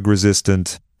that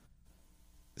drug-resistant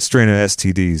strain of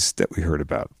STDs that we heard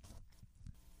about.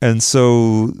 And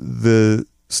so the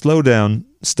slowdown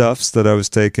stuffs that I was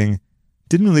taking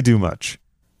didn't really do much.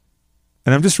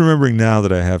 And I'm just remembering now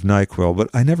that I have NyQuil, but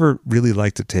I never really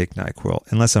like to take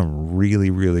NyQuil unless I'm really,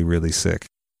 really, really sick.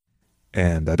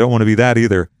 And I don't want to be that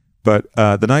either. But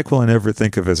the NyQuil I never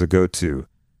think of as a go-to.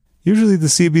 Usually the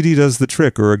CBD does the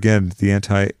trick, or again, the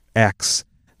anti-X.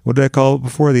 What did I call it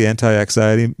before? The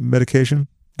anti-anxiety medication?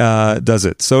 Does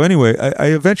it. So anyway, I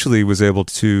eventually was able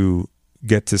to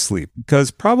get to sleep,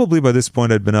 because probably by this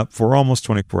point I'd been up for almost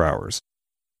 24 hours.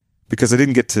 Because I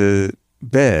didn't get to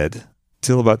bed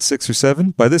till about 6 or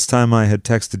 7. By this time I had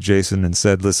texted Jason and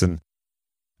said, listen,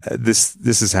 this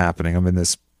is happening. I'm in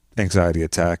this anxiety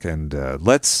attack, and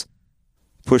let's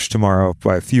push tomorrow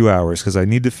by a few hours because I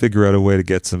need to figure out a way to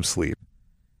get some sleep.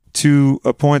 To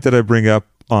a point that I bring up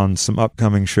on some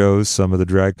upcoming shows, some of the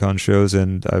DragCon shows,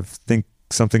 and I think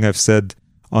something I've said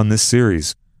on this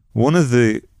series. One of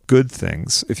the good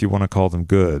things, if you want to call them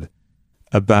good,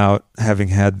 about having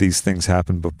had these things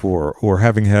happen before, or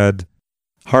having had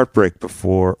heartbreak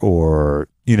before, or,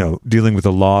 dealing with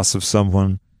the loss of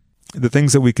someone, the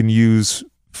things that we can use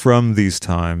from these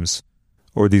times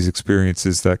or these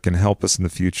experiences that can help us in the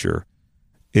future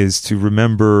is to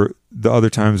remember the other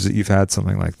times that you've had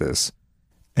something like this.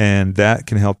 And that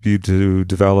can help you to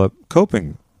develop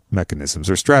coping mechanisms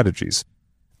or strategies.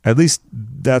 At least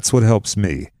that's what helps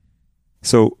me.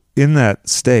 So in that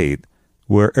state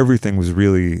where everything was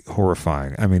really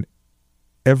horrifying, I mean,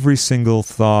 every single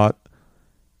thought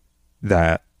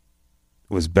that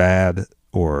was bad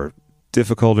or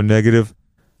difficult or negative,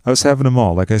 I was having them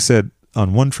all. Like I said,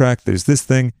 on one track, there's this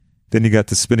thing, then you got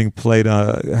the spinning plate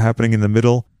happening in the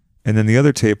middle, and then the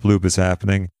other tape loop is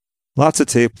happening. Lots of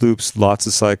tape loops, lots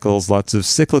of cycles, lots of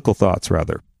cyclical thoughts,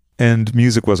 rather. And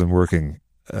music wasn't working.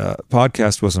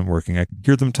 Podcast wasn't working. I could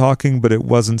hear them talking, but it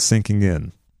wasn't sinking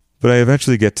in. But I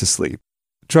eventually get to sleep.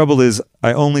 Trouble is,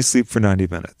 I only sleep for 90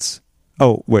 minutes.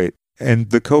 Oh, wait.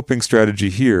 And the coping strategy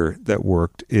here that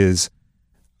worked is,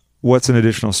 what's an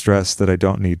additional stress that I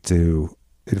don't need to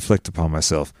inflict upon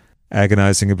myself?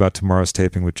 Agonizing about tomorrow's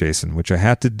taping with Jason, which I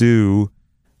had to do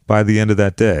by the end of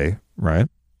that day, right?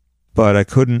 But I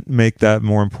couldn't make that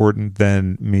more important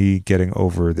than me getting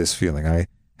over this feeling. I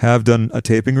have done a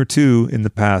taping or two in the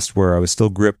past where I was still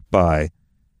gripped by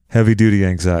heavy-duty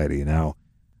anxiety. Now,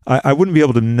 I wouldn't be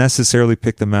able to necessarily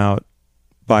pick them out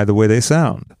by the way they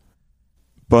sound,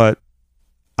 but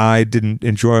I didn't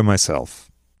enjoy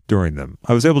myself during them.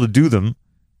 I was able to do them,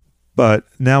 but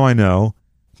now I know,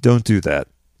 don't do that.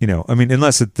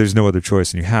 Unless there's no other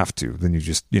choice and you have to, then you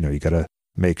just, you got to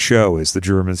make show, as the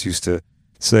Germans used to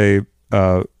say,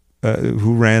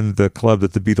 who ran the club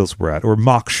that the Beatles were at, or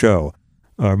Mock Show,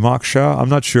 or Mock Shaw. I'm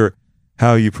not sure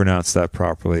how you pronounce that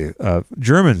properly.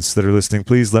 Germans that are listening,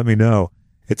 please let me know.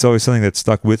 It's always something that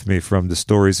stuck with me from the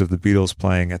stories of the Beatles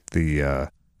playing at the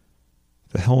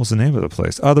hell was the name of the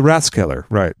place? Oh, the Rathskeller,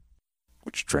 right,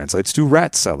 which translates to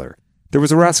rat cellar. There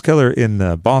was a Rathskeller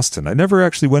in Boston. I never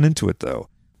actually went into it, though.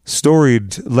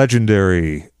 Storied,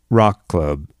 legendary rock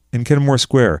club in Kenmore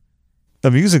Square.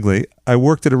 Amusingly, I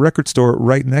worked at a record store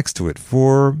right next to it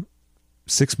for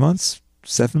 6 months,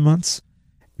 7 months.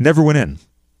 Never went in,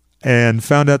 and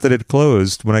found out that it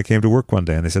closed when I came to work one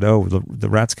day. And they said, oh, the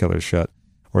Rathskeller's shut,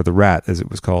 or the Rat, as it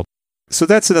was called. So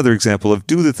that's another example of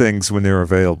do the things when they're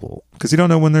available, because you don't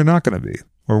know when they're not going to be,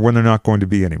 or when they're not going to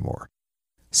be anymore.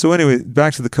 So anyway,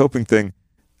 back to the coping thing.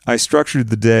 I structured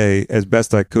the day as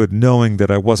best I could, knowing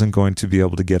that I wasn't going to be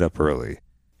able to get up early.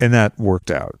 And that worked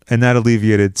out. And that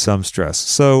alleviated some stress.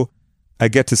 So I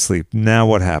get to sleep. Now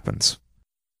what happens?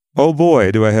 Oh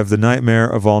boy, do I have the nightmare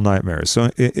of all nightmares.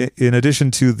 So in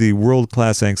addition to the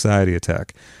world-class anxiety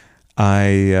attack,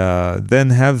 I then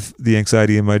have the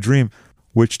anxiety in my dream,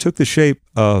 which took the shape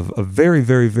of a very,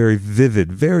 very, very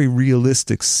vivid, very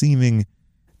realistic seeming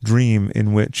dream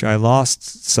in which I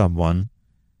lost someone,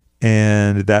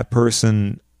 and that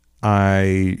person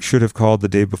I should have called the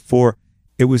day before.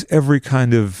 It was every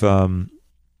kind of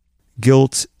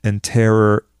guilt and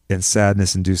terror and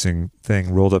sadness-inducing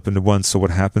thing rolled up into one. So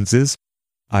what happens is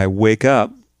I wake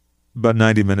up about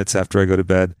 90 minutes after I go to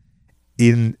bed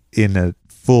in a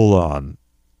full-on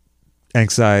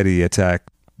anxiety attack,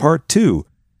 part 2,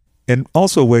 and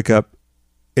also wake up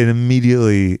and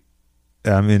immediately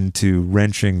I'm into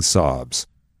wrenching sobs,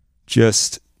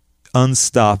 just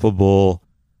unstoppable,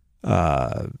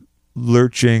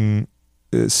 lurching,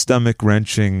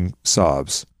 stomach-wrenching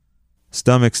sobs.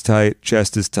 Stomach's tight,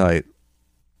 chest is tight.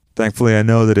 Thankfully, I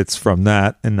know that it's from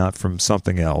that and not from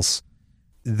something else.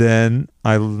 Then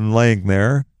I'm laying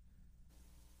there,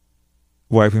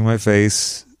 wiping my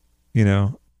face,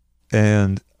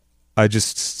 and I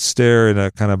just stare in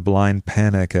a kind of blind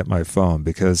panic at my phone,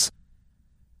 because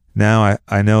now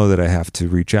I know that I have to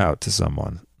reach out to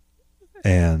someone,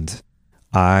 and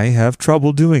I have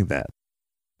trouble doing that.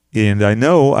 And I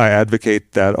know I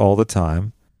advocate that all the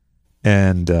time,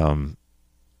 and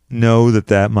know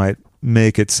that might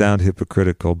make it sound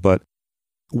hypocritical, but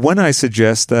when I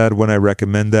suggest that, when I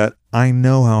recommend that, I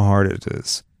know how hard it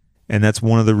is. And that's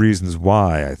one of the reasons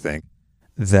why I think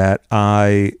that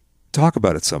I talk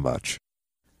about it so much,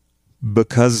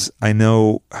 because I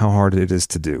know how hard it is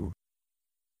to do.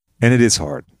 And it is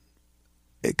hard,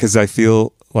 because I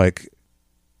feel like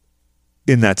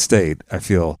in that state, I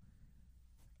feel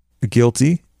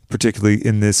guilty, particularly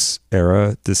in this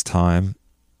era, this time,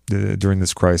 during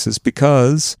this crisis,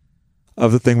 because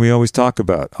of the thing we always talk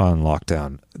about on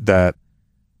lockdown, that,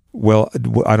 well,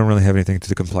 I don't really have anything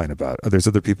to complain about. There's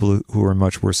other people who are in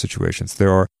much worse situations.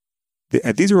 And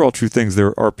these are all true things.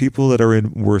 There are people that are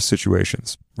in worse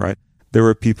situations, right? There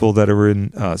are people that are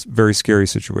in very scary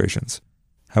situations.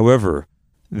 However,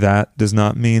 that does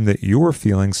not mean that your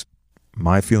feelings,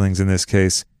 my feelings in this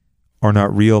case, are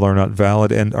not real, are not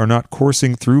valid, and are not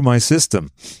coursing through my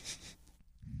system.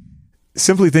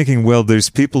 Simply thinking, well, there's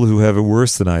people who have it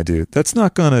worse than I do, that's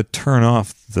not going to turn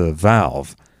off the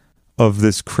valve of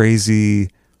this crazy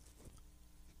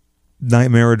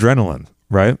nightmare adrenaline,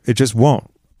 right? It just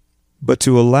won't. But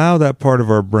to allow that part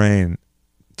of our brain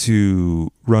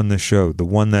to run the show, the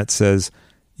one that says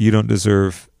you don't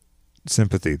deserve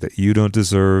sympathy, that you don't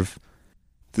deserve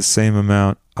the same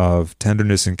amount of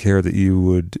tenderness and care that you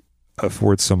would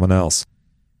afford someone else,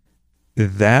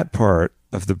 that part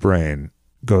of the brain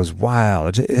goes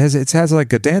wild. It has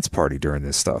like a dance party during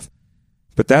this stuff.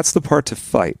 But that's the part to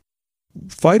fight.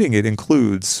 Fighting it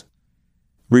includes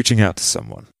reaching out to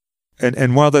someone.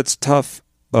 And while that's tough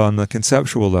on the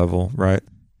conceptual level, right?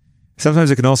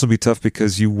 Sometimes it can also be tough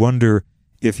because you wonder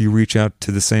if you reach out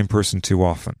to the same person too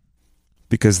often.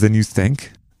 Because then you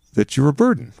think that you're a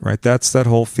burden, right? That's that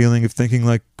whole feeling of thinking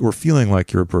like, or feeling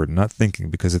like you're a burden, not thinking,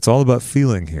 because it's all about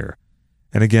feeling here.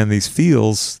 And again, these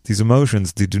feels, these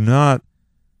emotions, they do not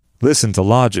listen to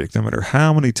logic. No matter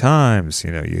how many times,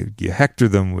 you hector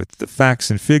them with the facts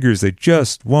and figures, they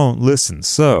just won't listen.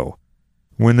 So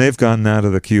when they've gotten out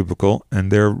of the cubicle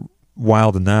and they're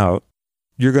wilding out,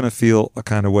 you're going to feel a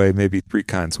kind of way, maybe 3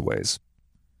 kinds of ways.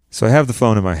 So I have the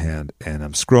phone in my hand and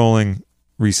I'm scrolling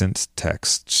recent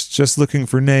texts, just looking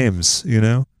for names,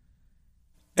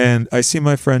 and I see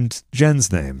my friend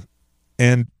Jen's name,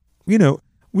 and,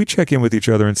 we check in with each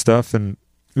other and stuff, and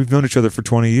we've known each other for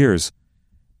 20 years,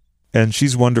 and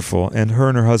she's wonderful, and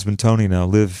her husband Tony now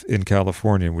live in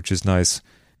California, which is nice,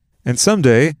 and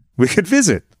someday we could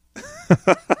visit.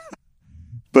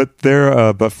 But they're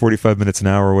about 45 minutes, an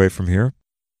hour away from here.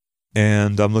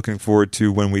 And I'm looking forward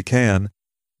to, when we can,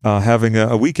 having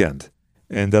a weekend.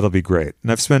 And that'll be great.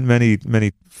 And I've spent many,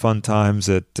 many fun times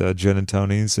at Jen and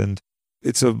Tony's, and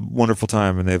it's a wonderful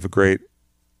time. And they have a great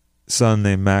son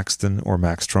named Maxton, or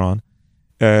Maxtron.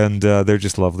 And they're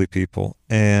just lovely people.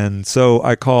 And so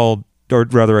I called, or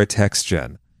rather I text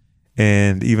Jen.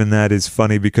 And even that is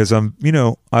funny because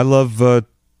I love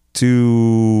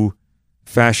to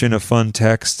fashion a fun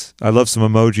text. I love some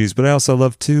emojis, but I also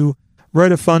love to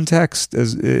write a fun text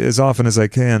as often as I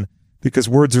can because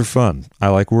words are fun. I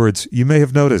like words. You may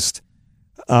have noticed.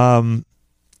 But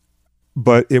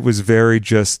it was very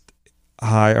just,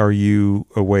 hi, are you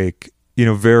awake? We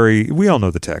all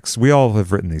know the text. We all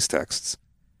have written these texts.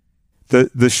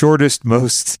 The shortest,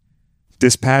 most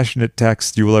dispassionate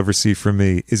text you will ever see from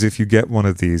me is if you get one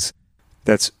of these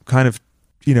that's kind of,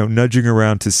 nudging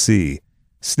around to see,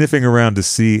 sniffing around to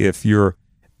see if you're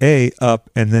A, up,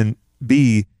 and then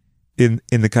B, in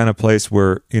the kind of place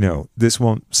where, this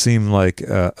won't seem like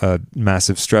a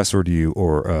massive stressor to you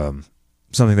or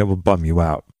something that will bum you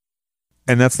out.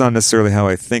 And that's not necessarily how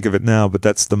I think of it now, but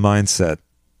that's the mindset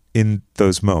in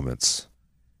those moments.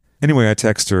 Anyway, I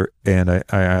text her and I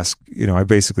ask, I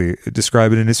basically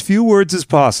describe it in as few words as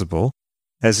possible,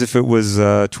 as if it was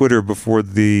Twitter before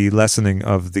the lessening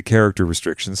of the character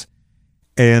restrictions.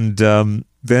 And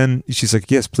then she's like,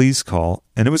 yes, please call.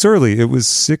 And it was early. It was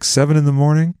 6, 7 in the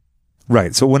morning.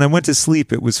 Right. So when I went to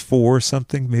sleep, it was 4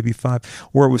 something, maybe 5.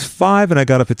 Or it was 5 and I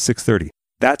got up at 6:30.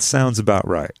 That sounds about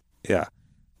right. Yeah.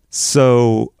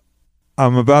 So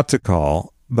I'm about to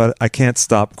call, but I can't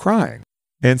stop crying.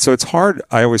 And so it's hard,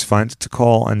 I always find, to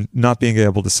call and not being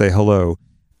able to say hello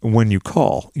when you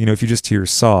call. If you just hear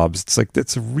sobs, it's like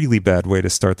that's a really bad way to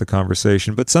start the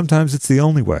conversation, but sometimes it's the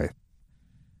only way.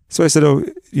 So I said, oh,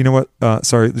 you know what?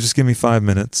 Sorry, just give me 5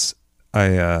 minutes.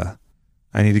 I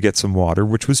need to get some water,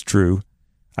 which was true.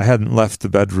 I hadn't left the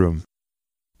bedroom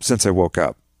since I woke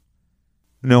up.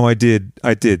 No, I did.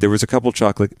 There was a couple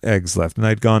chocolate eggs left, and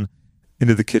I'd gone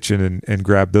into the kitchen and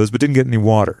grabbed those, but didn't get any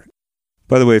water.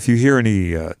 By the way, if you hear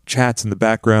any chats in the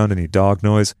background, any dog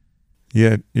noise,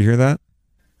 yeah, you hear that?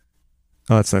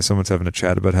 Oh, that's nice. Someone's having a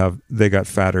chat about how they got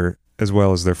fatter as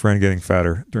well as their friend getting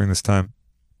fatter during this time.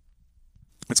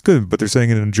 It's good, but they're saying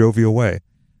it in a jovial way.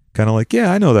 Kind of like,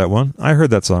 yeah, I know that one. I heard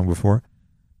that song before.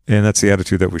 And that's the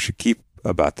attitude that we should keep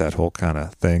about that whole kind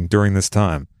of thing during this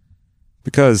time.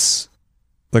 Because,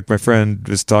 like my friend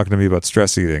was talking to me about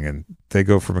stress eating, and they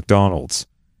go for McDonald's.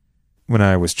 When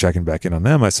I was checking back in on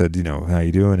them, I said, how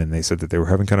you doing? And they said that they were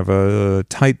having kind of a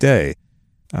tight day,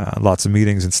 lots of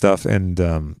meetings and stuff.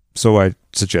 And so I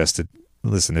suggested,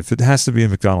 listen, if it has to be a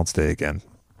McDonald's day again,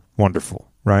 wonderful,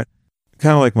 right?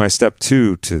 Kind of like my step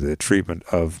 2 to the treatment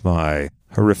of my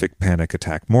horrific panic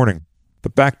attack morning.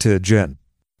 But back to Jen.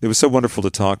 It was so wonderful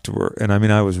to talk to her. And I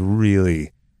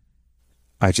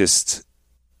just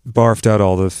barfed out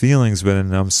all the feelings, but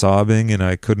I'm sobbing and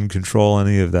I couldn't control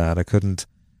any of that. I couldn't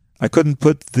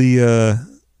put the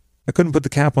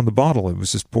cap on the bottle. It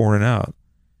was just pouring out.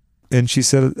 And she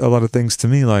said a lot of things to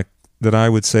me like that I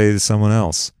would say to someone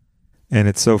else. And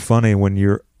it's so funny when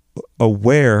you're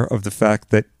aware of the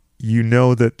fact that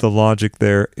that the logic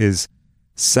there is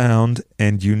sound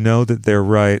and that they're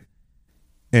right.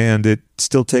 And it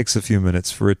still takes a few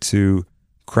minutes for it to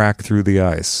crack through the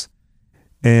ice.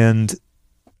 And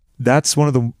that's one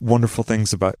of the wonderful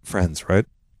things about friends, right?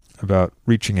 About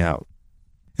reaching out.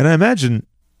 And I imagine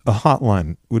a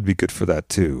hotline would be good for that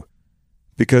too.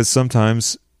 Because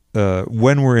sometimes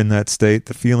when we're in that state,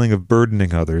 the feeling of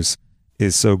burdening others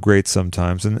is so great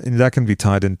sometimes. And that can be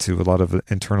tied into a lot of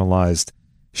internalized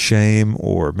shame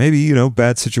or maybe,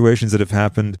 bad situations that have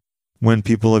happened when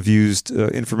people have used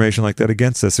information like that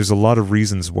against us. There's a lot of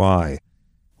reasons why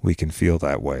we can feel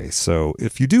that way. So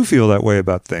if you do feel that way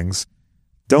about things,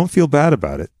 don't feel bad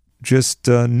about it. Just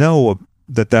know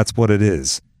that that's what it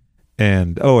is.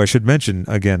 And, I should mention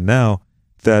again now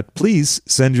that please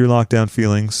send your lockdown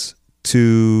feelings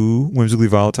to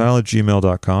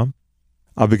whimsicallyvolatile@gmail.com.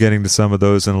 I'll be getting to some of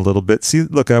those in a little bit. See,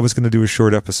 look, I was going to do a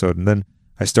short episode, and then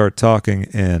I start talking,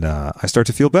 and I start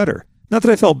to feel better. Not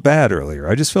that I felt bad earlier.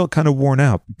 I just felt kind of worn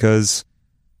out because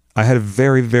I had a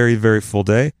very, very, very full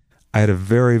day. I had a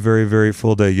very, very, very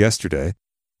full day yesterday.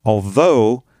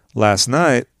 Although last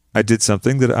night I did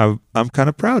something that I'm kind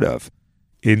of proud of.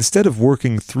 Instead of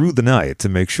working through the night to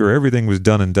make sure everything was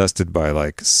done and dusted by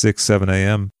like 6, 7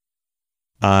 a.m.,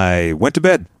 I went to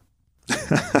bed.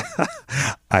 I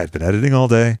had been editing all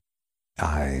day.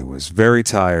 I was very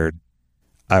tired.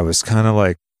 I was kind of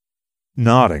like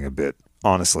nodding a bit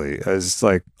honestly. I was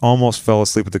like almost fell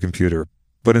asleep at the computer.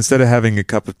 But instead of having a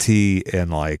cup of tea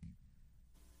and like,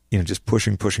 just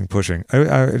pushing,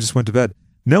 I just went to bed,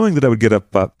 knowing that I would get up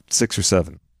about 6 or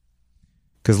 7.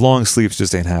 Because long sleeps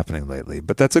just ain't happening lately.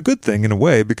 But that's a good thing in a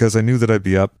way, because I knew that I'd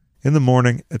be up in the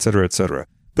morning, etc., etc.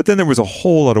 But then there was a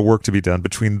whole lot of work to be done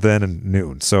between then and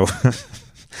noon. So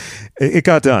it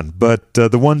got done. But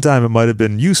the one time it might have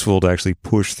been useful to actually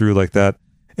push through like that.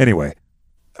 Anyway,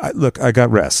 I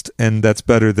got rest, and that's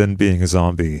better than being a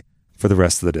zombie for the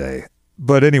rest of the day.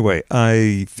 But anyway,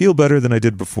 I feel better than I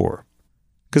did before,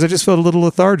 because I just felt a little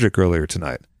lethargic earlier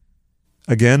tonight.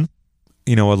 Again,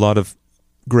 a lot of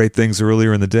great things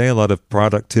earlier in the day, a lot of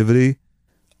productivity,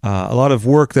 a lot of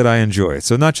work that I enjoy.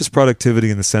 So not just productivity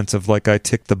in the sense of like I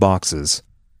tick the boxes,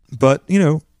 but,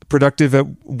 productive at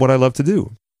what I love to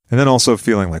do. And then also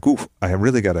feeling like, ooh, I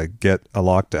really got to get a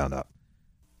lockdown up.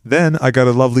 Then I got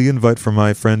a lovely invite from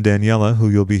my friend Daniela, who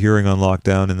you'll be hearing on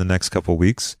Lockdown in the next couple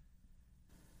weeks,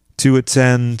 to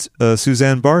attend a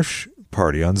Suzanne Barsh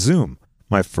party on Zoom,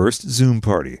 my first Zoom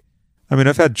party. I mean,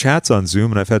 I've had chats on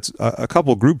Zoom, and I've had a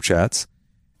couple group chats,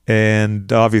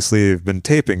 and obviously I've been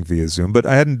taping via Zoom, but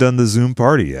I hadn't done the Zoom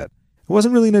party yet. I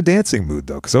wasn't really in a dancing mood,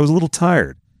 though, because I was a little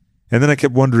tired. And then I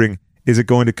kept wondering, is it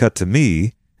going to cut to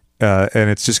me, and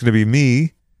it's just going to be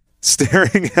me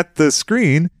staring at the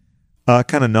screen,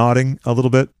 kind of nodding a little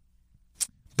bit?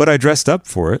 But I dressed up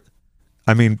for it.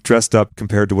 I mean, dressed up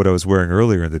compared to what I was wearing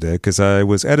earlier in the day, because I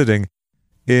was editing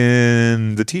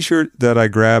in the t-shirt that I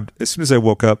grabbed as soon as I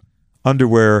woke up,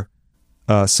 underwear,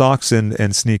 socks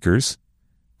and sneakers,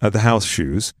 the house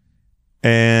shoes.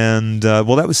 And, that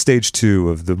was stage 2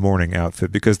 of the morning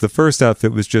outfit, because the first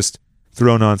outfit was just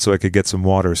thrown on so I could get some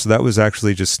water. So that was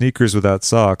actually just sneakers without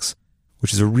socks,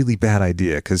 which is a really bad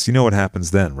idea, because you know what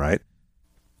happens then, right?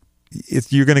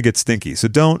 You're going to get stinky. So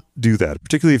don't do that,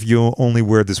 particularly if you only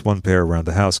wear this one pair around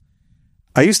the house.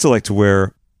 I used to like to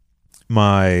wear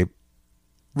my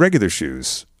regular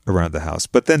shoes around the house,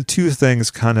 but then 2 things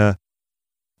kind of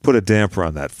put a damper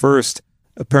on that. First,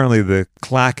 apparently the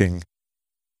clacking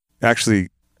actually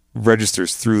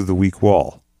registers through the weak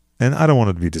wall, and I don't want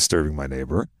it to be disturbing my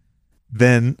neighbor.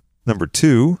 Then, number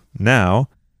 2, now,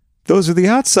 those are the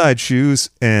outside shoes,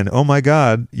 and oh my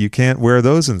God, you can't wear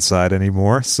those inside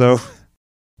anymore. So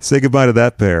say goodbye to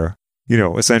that pair.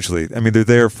 Essentially, I mean, they're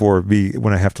there for me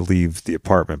when I have to leave the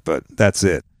apartment, but that's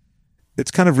it.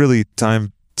 It's kind of really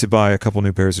time to buy a couple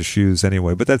new pairs of shoes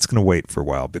anyway, but that's going to wait for a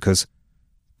while, because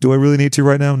do I really need to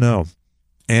right now? No.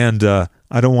 And I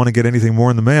don't want to get anything more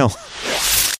in the mail.